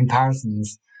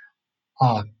comparisons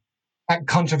are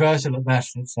controversial at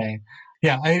best. Let's say,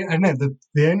 yeah. I know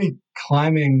the only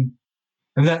climbing.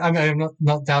 I'm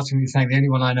not doubting what you're saying. The only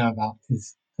one I know about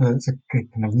is it's a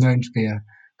kind of known to be a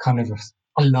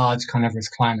large carnivorous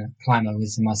climber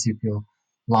was the marsupial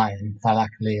lion,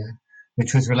 Thylacoleo,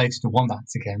 which was related to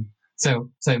wombats again. So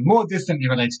more distantly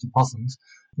related to possums,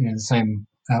 the same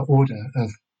order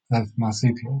of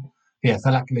marsupial. Yeah,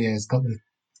 Thylacoleo has got the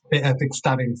epic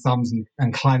stabbing thumbs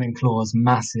and climbing claws,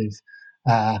 massive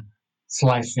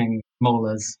slicing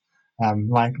molars,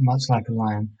 much like a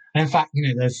lion. And in fact,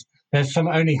 there's some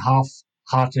only what's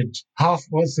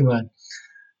the word?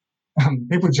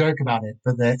 People joke about it,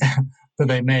 but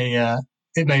it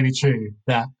may be true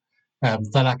that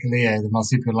Thylacoleo, the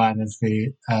marsupial lion, is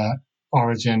the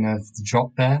origin of the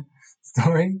drop bear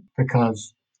story,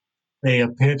 because they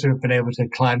appear to have been able to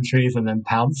climb trees and then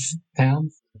pounce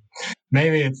down.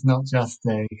 Maybe it's not just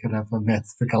a kind of a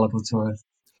myth for gullible tourists.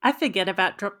 I forget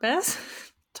about drop bears.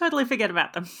 Totally forget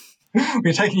about them.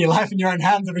 You're taking your life in your own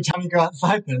hands every time you go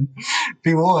outside, then.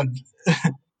 Be warned.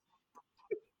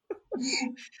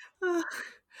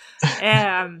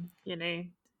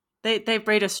 They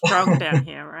breed us strong down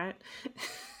here, right?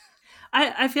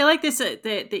 I feel like this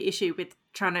the issue with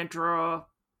trying to draw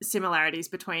similarities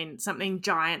between something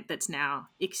giant that's now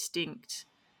extinct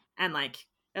and like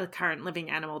a current living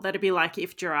animal. That'd be like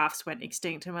if giraffes went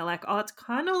extinct and we're like, oh, it's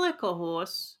kind of like a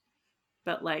horse,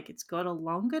 but like it's got a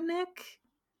longer neck,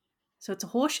 so it's a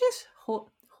horse-ish.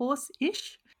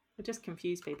 It just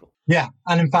confuse people. Yeah,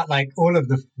 and in fact, like all of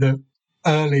the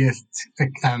earliest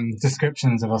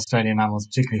descriptions of Australian mammals,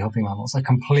 particularly hopping mammals, are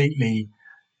completely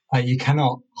you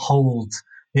cannot hold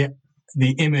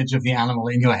the image of the animal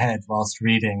in your head whilst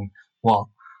reading what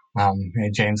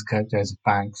James Cook, Joseph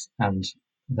Banks, and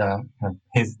the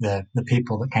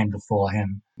people that came before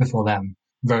them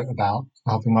wrote about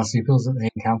hopping marsupials that they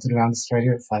encountered around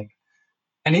Australia. It's like,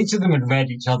 and each of them had read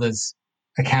each other's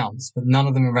accounts, but none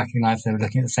of them had recognized they were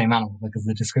looking at the same animal because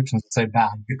the descriptions were so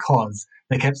bad, because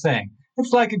they kept saying,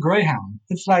 it's like a greyhound,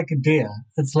 it's like a deer,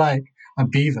 it's like a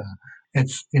beaver.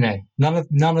 It's, none of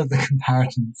the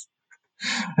comparisons.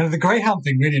 And the greyhound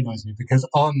thing really annoys me, because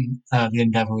on the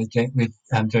Endeavour with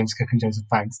James Cook and Joseph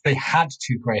Banks, they had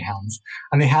two greyhounds,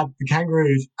 and they had the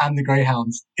kangaroos and the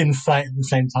greyhounds in sight at the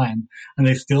same time, and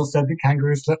they still said that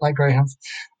kangaroos look like greyhounds.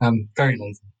 Very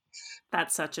lazy.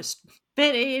 That's such a...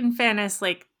 But in fairness,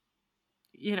 like,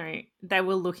 they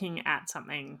were looking at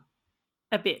something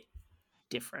a bit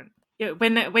different.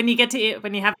 When you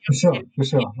have for sure.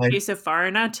 Introduce a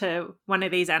foreigner to one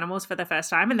of these animals for the first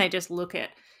time, and they just look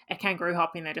at a kangaroo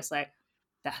hopping, they're just like,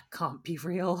 that can't be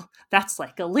real. That's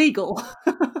like illegal.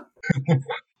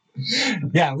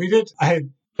 Yeah, I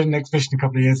did an exhibition a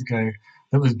couple of years ago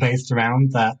that was based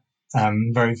around that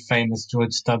very famous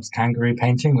George Stubbs kangaroo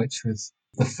painting, which was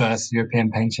the first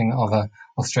European painting of an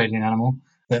Australian animal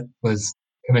that was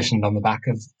commissioned on the back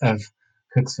of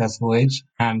Cook's first voyage.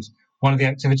 And one of the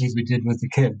activities we did with the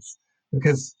kids,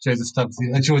 because George Stubbs,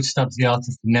 the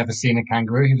artist, had never seen a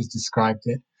kangaroo, he was described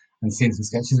it and seen some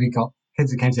sketches. We got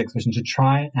kids who came to the exhibition to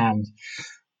try and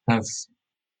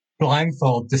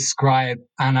blindfold describe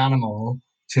an animal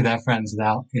to their friends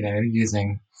without,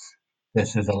 using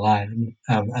this as a lion,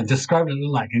 and describe what it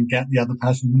looked like and get the other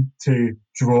person to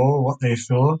draw what they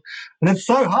saw. And it's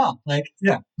so hard. Like,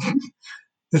 yeah,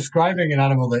 describing an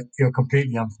animal that you're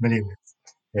completely unfamiliar with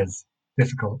is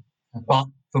difficult. But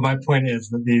my point is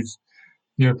that these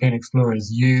European explorers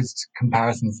used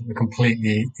comparisons that were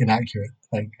completely inaccurate,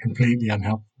 like completely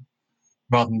unhelpful,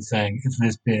 rather than saying it's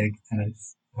this big and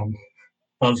it's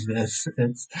does this.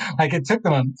 It's like it took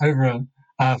them over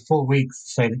 4 weeks to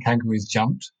say that kangaroos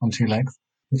jumped on two legs,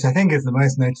 which I think is the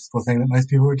most noticeable thing that most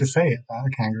people would just say about a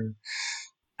kangaroo.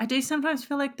 I do sometimes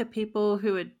feel like the people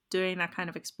who are doing that kind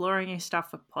of exploring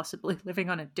stuff are possibly living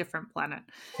on a different planet.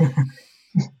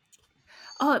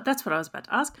 Oh, that's what I was about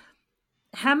to ask.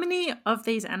 How many of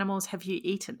these animals have you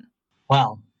eaten?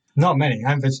 Well, not many.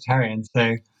 I'm vegetarian,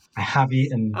 so I have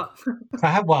eaten. Oh.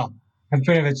 I've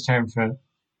been a vegetarian for,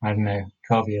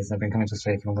 12 years. I've been coming to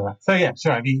Australia for longer than that. So yeah,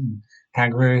 sure, I've eaten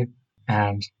kangaroo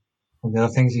and all the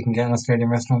other things you can get in Australian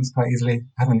restaurants quite easily.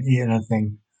 I haven't eaten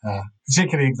anything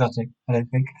particularly exotic, I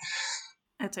don't think.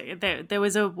 I'll tell you, there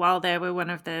was a while there where one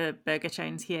of the burger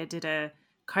chains here did a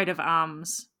coat of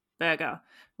arms burger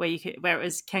where it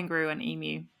was kangaroo and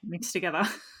emu mixed together.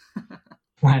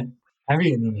 Right. I've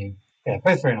eaten emu. Yeah,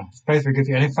 both very nice. Both very good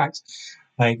for you. And in fact,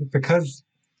 because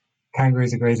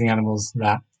kangaroos are grazing animals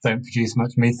that don't produce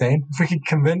much methane, if we could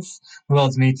convince the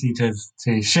world's meat eaters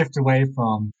to shift away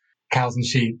from cows and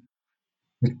sheep,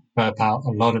 which burp out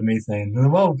a lot of methane, then the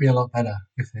world would be a lot better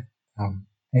if it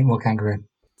ate more kangaroo.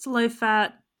 It's low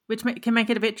fat, which can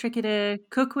make it a bit tricky to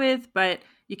cook with, but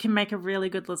you can make a really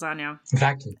good lasagna.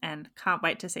 Exactly. And can't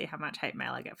wait to see how much hate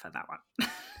mail I get for that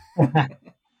one.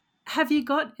 Have you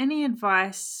got any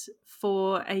advice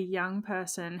for a young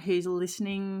person who's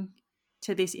listening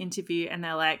to this interview and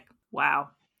they're like,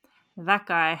 wow, that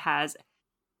guy has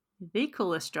the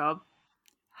coolest job.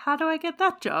 How do I get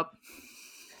that job?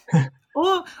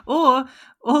 or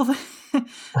all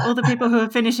the people who are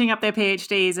finishing up their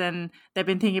PhDs and they've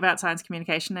been thinking about science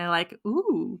communication, they're like,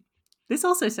 ooh, this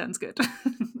also sounds good.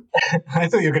 I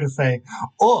thought you were going to say,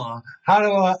 or how do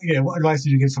I, what advice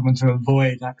would you give someone to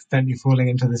avoid accidentally falling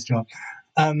into this job?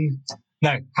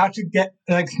 No, how to get,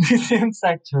 the museum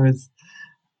sector is,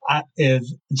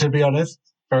 to be honest,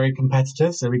 very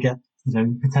competitive. So we get,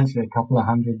 potentially a couple of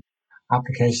hundred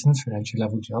applications for an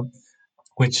entry-level job,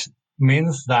 which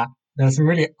means that there's some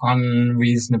really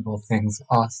unreasonable things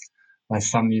asked by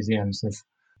some museums of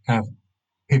kind of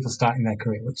people starting their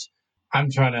career, which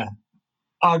I'm trying to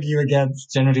argue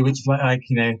against generally, which is like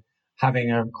having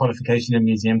a qualification in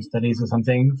museum studies or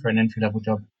something for an entry-level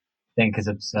job, I think is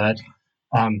absurd.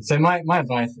 So my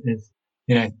advice is,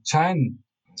 try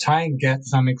and get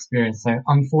some experience. So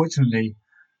unfortunately,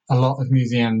 a lot of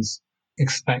museums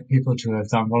expect people to have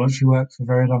done voluntary work for a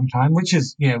very long time, which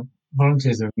is,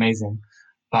 volunteers are amazing,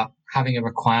 but having a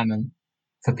requirement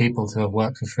for people to have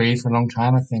worked for free for a long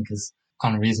time, I think is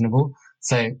unreasonable.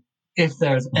 So if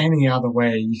there's any other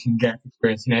way you can get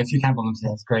experience, if you can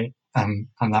volunteer, it's great. And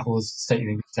that was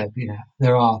stated,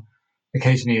 there are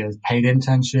occasionally paid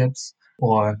internships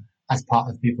or as part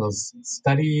of people's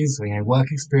studies or,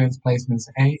 work experience placements,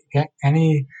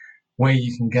 any way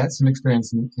you can get some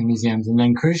experience in museums. And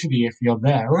then crucially, if you're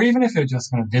there, or even if you're just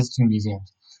kind of visiting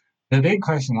museums, the big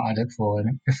question that I look for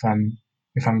if I'm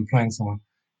employing someone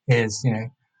is,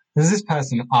 does this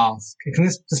person ask, can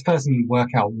this person work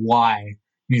out why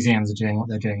museums are doing what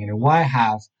they're doing? Why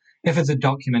if it's a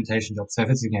documentation job, so if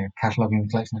it's, cataloguing and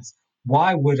collections,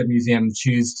 why would a museum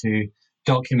choose to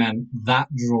document that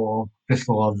drawer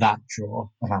before that drawer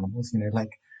of animals?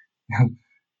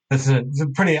 This is a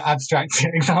pretty abstract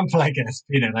example, I guess.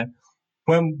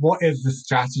 What is the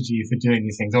strategy for doing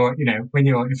these things? Or,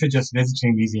 if you're just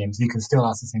visiting museums, you can still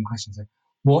ask the same questions. Like,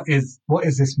 what is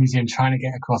this museum trying to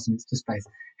get across in its displays?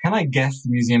 Can I guess the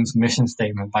museum's mission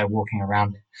statement by walking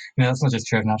around it? That's not just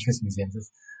true of naturalist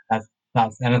museums.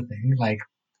 That's anything.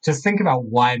 Just think about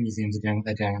why museums are doing what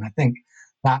they're doing. And I think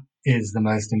that is the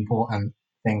most important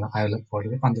thing that I look for,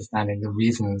 understanding the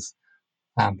reasons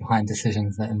behind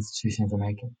decisions that institutions are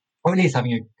making, or at least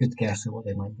having a good guess at what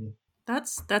they might do.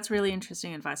 That's really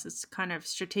interesting advice. It's kind of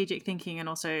strategic thinking and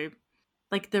also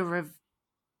like the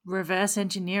reverse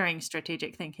engineering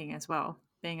strategic thinking as well,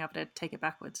 being able to take it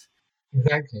backwards.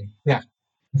 Exactly. Yeah.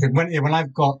 When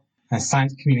I've got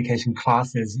science communication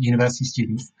classes, university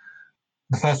students,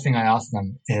 the first thing I ask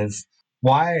them is,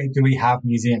 why do we have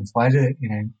museums? Why do,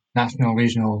 national,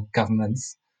 regional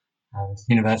governments,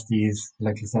 universities,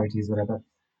 local authorities, whatever,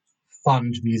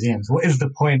 fund museums? What is the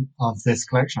point of this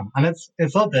collection? And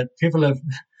it's odd that people have,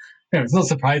 it's not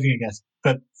surprising, I guess,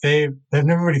 but they've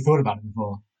never really thought about it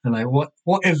before. And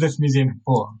what is this museum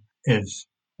for? I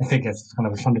think it's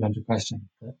kind of a fundamental question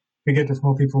that we get if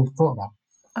more people thought about.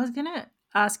 I was going to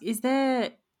ask, is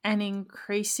there an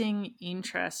increasing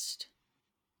interest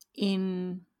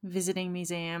in visiting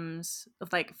museums,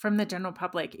 from the general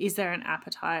public? Is there an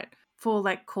appetite for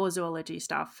core zoology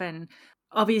stuff? And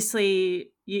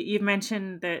obviously you've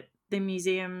mentioned that the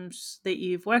museums that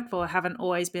you've worked for haven't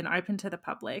always been open to the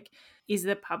public. Is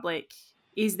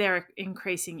there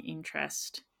increasing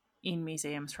interest in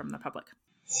museums from the public?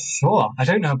 Sure. I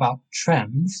don't know about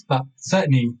trends, but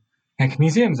certainly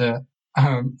museums are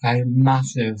a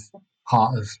massive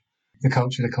part of the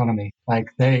cultural economy.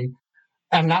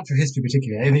 And natural history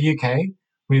particularly. In the UK,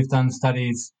 we've done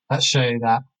studies that show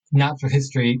that natural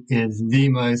history is the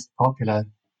most popular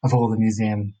of all the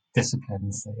museum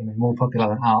disciplines. So, more popular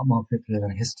than art, more popular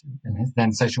than history,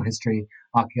 than social history,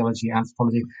 archaeology,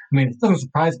 anthropology. It doesn't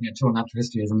surprise me at all. Natural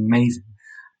history is amazing.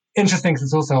 Interesting because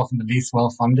it's also often the least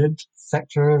well-funded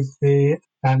sector of the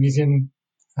museum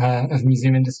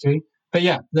industry. But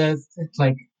yeah,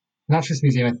 Naturalist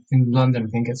Museum in London, I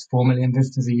think it's 4 million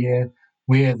visitors a year.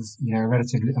 We're a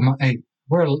relatively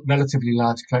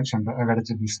large collection, but a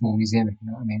relatively small museum, if you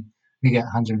know what I mean. We get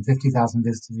 150,000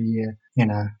 visitors a year in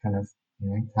a kind of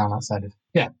town outside of.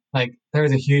 Yeah, there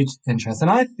is a huge interest.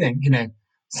 And I think,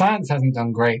 science hasn't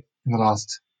done great in the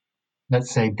last,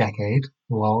 let's say, decade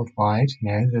worldwide.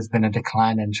 There's been a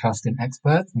decline in trust in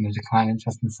experts and a decline in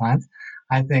trust in science.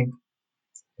 I think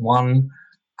one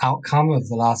outcome of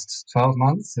the last 12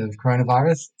 months of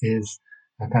coronavirus is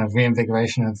a kind of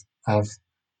reinvigoration of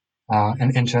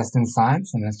an interest in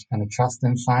science and a trust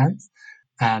in science.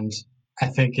 And I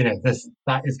think,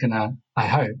 that is going to, I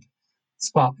hope,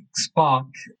 spark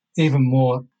even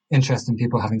more interest in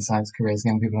people having science careers,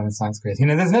 young people having science careers.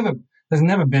 There's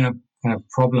never been a kind of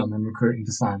problem in recruiting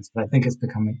to science, but I think it's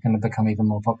going to become even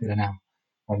more popular now.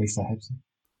 Or at least I hope so.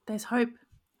 There's hope.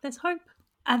 There's hope.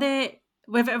 Are there?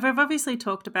 We've obviously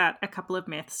talked about a couple of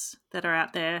myths that are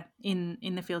out there in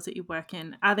the fields that you work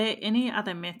in. Are there any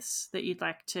other myths that you'd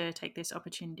like to take this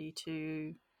opportunity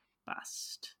to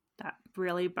bust that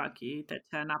really bug you, that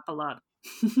turn up a lot?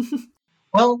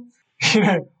 Well,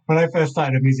 when I first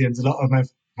started at museums, a lot of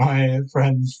my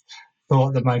friends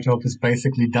thought that my job was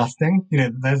basically dusting.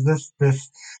 There's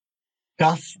this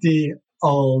dusty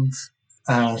old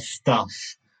stuff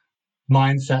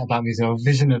mindset about museums,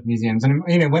 vision of museums. And,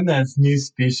 when there's new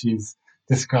species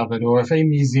discovered, or if a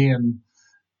museum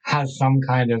has some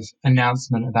kind of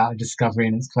announcement about a discovery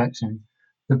in its collection,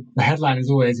 the headline is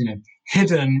always,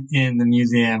 hidden in the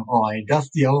museum, or a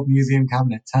dusty old museum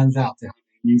cabinet turns out to have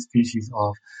a new species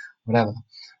of whatever.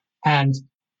 And,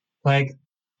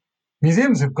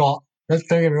 museums have got, don't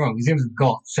get me wrong, museums have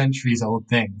got centuries old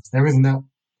things. There is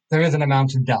an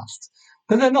amount of dust,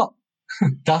 but they're not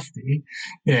dusty,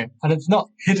 and it's not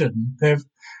hidden. They've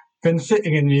been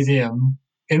sitting in the museum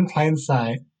in plain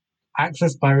sight,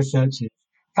 accessed by researchers.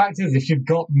 Fact is, if you've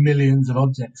got millions of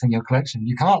objects in your collection,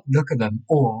 you can't look at them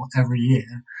all every year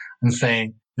and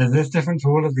say, is this different to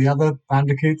all of the other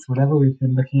bandicoots, whatever we've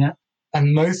been looking at?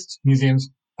 And most museums,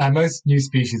 most new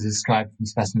species are described from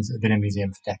specimens that have been in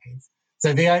museums for decades.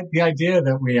 So the idea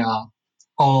that we are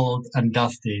old and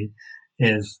dusty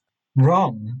is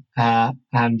wrong,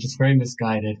 and just very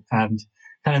misguided. And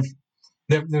kind of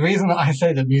the reason that I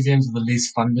say that museums are the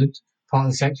least funded part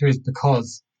of the sector is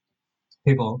because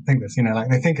people think this,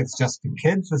 they think it's just for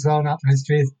kids as well, natural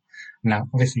history. Now,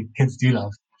 obviously, kids do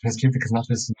love natural history because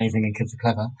natural history is amazing and kids are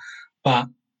clever. But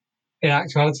in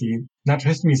actuality,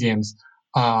 natural history museums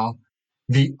are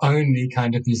the only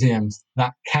kind of museums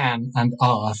that can and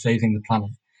are saving the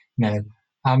planet.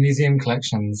 Our museum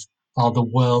collections are the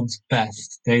world's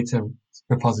best data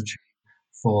repository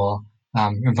for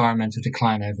environmental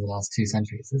decline over the last 2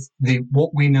 centuries.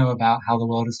 What we know about how the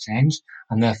world has changed,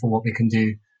 and therefore what we can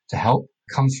do to help,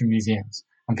 comes from museums.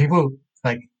 And people,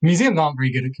 museums aren't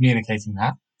very good at communicating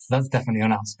that, so that's definitely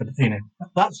on us. But,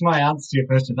 that's my answer to your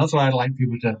question. That's why I'd like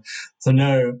people to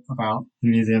know about the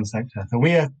museum sector. So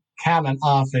we can and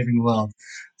are saving the world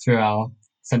through our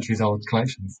centuries-old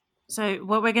collections. So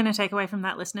what we're going to take away from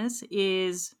that, listeners,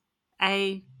 is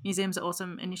A, museums are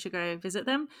awesome and you should go visit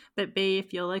them. But B,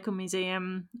 if your local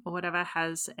museum or whatever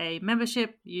has a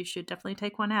membership, you should definitely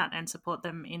take one out and support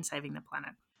them in saving the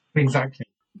planet. Exactly.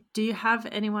 Do you have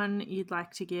anyone you'd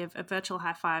like to give a virtual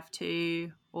high five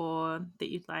to, or that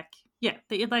you'd like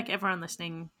everyone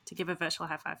listening to give a virtual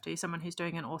high five to, someone who's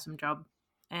doing an awesome job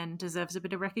and deserves a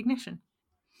bit of recognition?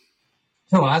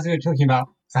 Sure. As we were talking about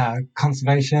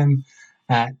conservation,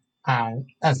 as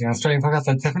the Australian podcast,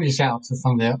 I'd definitely shout out to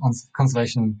some of the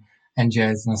conservation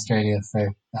NGOs in Australia. So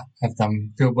I've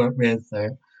done field work with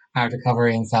Arid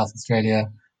Recovery in South Australia,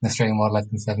 the Australian Wildlife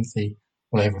Conservancy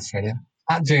all over Australia,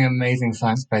 doing amazing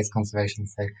science-based conservation.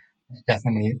 So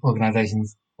definitely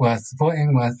organisations worth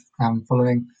supporting, worth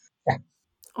following. Yeah.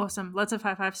 Awesome. Lots of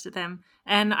high fives to them.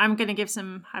 And I'm going to give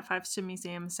some high fives to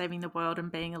museums saving the world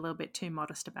and being a little bit too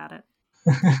modest about it.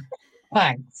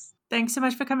 Thanks. Thanks so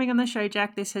much for coming on the show,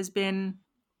 Jack. This has been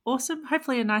awesome.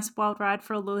 Hopefully a nice wild ride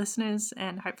for all the listeners,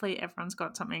 and hopefully everyone's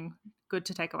got something good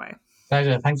to take away.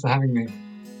 Pleasure. Thanks for having me.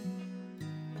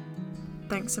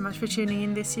 Thanks so much for tuning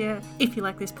in this year. If you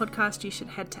like this podcast, you should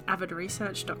head to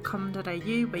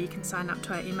avidresearch.com.au where you can sign up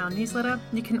to our email newsletter.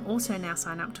 You can also now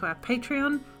sign up to our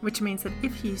Patreon, which means that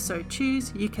if you so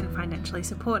choose, you can financially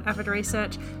support Avid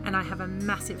Research. And I have a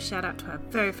massive shout out to our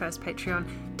very first Patreon,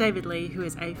 David Lee, who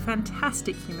is a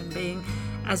fantastic human being.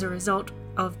 As a result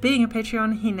of being a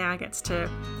Patreon, he now gets to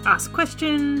ask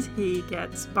questions, he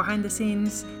gets behind the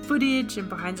scenes footage and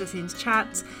behind the scenes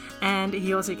chats, and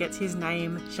he also gets his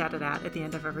name shouted out at the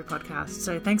end of every podcast.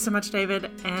 So thanks so much,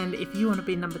 David. And if you want to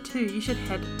be number 2, you should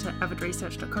head to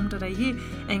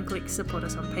avidresearch.com.au and click support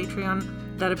us on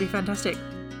Patreon. That'd be fantastic.